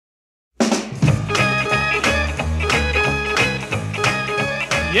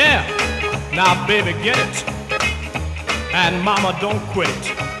Yeah, now baby get it, and mama don't quit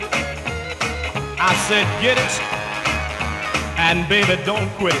it. I said get it, and baby don't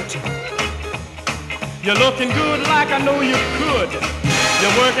quit it. You're looking good like I know you could.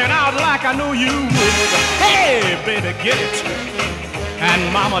 You're working out like I know you would. Hey baby get it,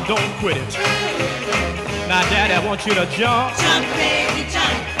 and mama don't quit it. Now daddy I want you to jump. Jump baby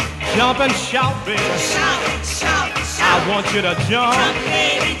jump. Jump and shout baby. Shout, shout, shout. I want you to jump. Jump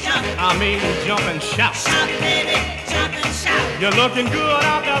baby jump. I mean jump and shout. Shout baby, jump and shout. You're looking good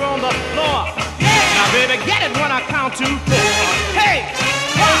out there on the floor. Yeah. Now baby get it when I count to 4. Hey!